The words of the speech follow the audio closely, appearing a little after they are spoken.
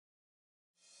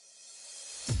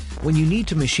When you need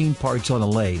to machine parts on a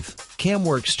lathe,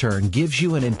 CAMWorks Turn gives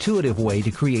you an intuitive way to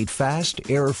create fast,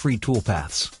 error-free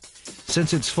toolpaths.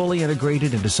 Since it's fully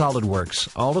integrated into SolidWorks,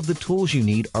 all of the tools you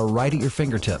need are right at your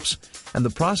fingertips, and the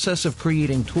process of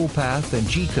creating toolpath and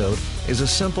G-code is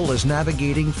as simple as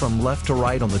navigating from left to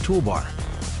right on the toolbar.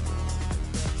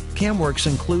 CAMWorks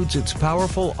includes its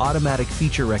powerful automatic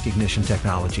feature recognition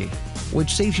technology,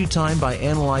 which saves you time by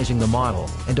analyzing the model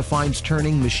and defines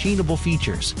turning machinable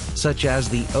features such as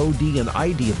the OD and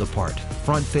ID of the part,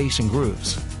 front face and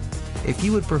grooves. If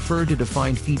you would prefer to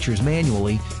define features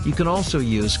manually, you can also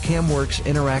use CAMWorks'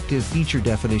 interactive feature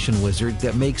definition wizard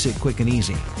that makes it quick and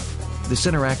easy. This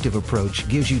interactive approach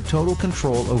gives you total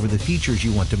control over the features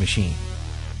you want to machine.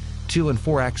 2- and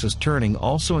 4-axis turning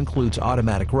also includes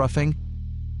automatic roughing,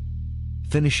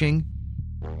 finishing,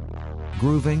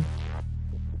 grooving,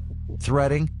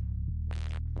 threading,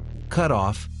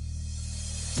 cutoff,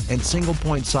 and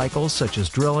single-point cycles such as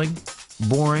drilling,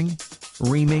 boring,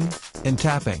 reaming, and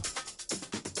tapping.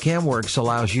 CAMWorks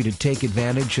allows you to take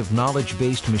advantage of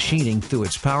knowledge-based machining through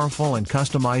its powerful and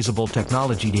customizable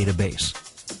technology database.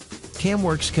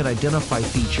 CAMWorks can identify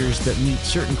features that meet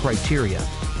certain criteria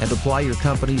and apply your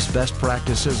company's best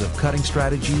practices of cutting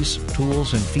strategies,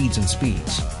 tools, and feeds and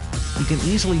speeds. You can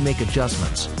easily make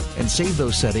adjustments and save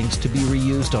those settings to be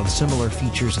reused on similar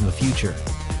features in the future.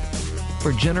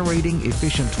 For generating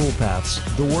efficient toolpaths,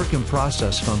 the Work in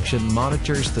Process function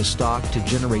monitors the stock to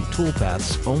generate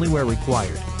toolpaths only where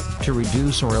required, to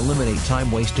reduce or eliminate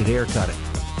time-wasted air cutting.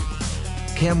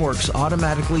 CAMWorks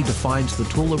automatically defines the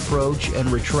tool approach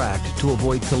and retract to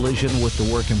avoid collision with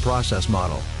the Work in Process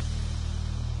model.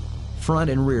 Front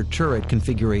and rear turret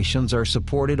configurations are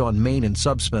supported on main and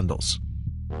subspindles.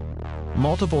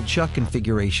 Multiple chuck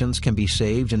configurations can be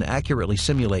saved and accurately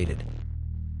simulated.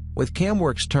 With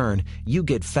CAMWorks Turn, you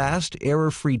get fast,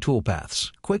 error-free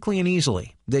toolpaths, quickly and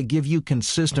easily, that give you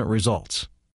consistent results.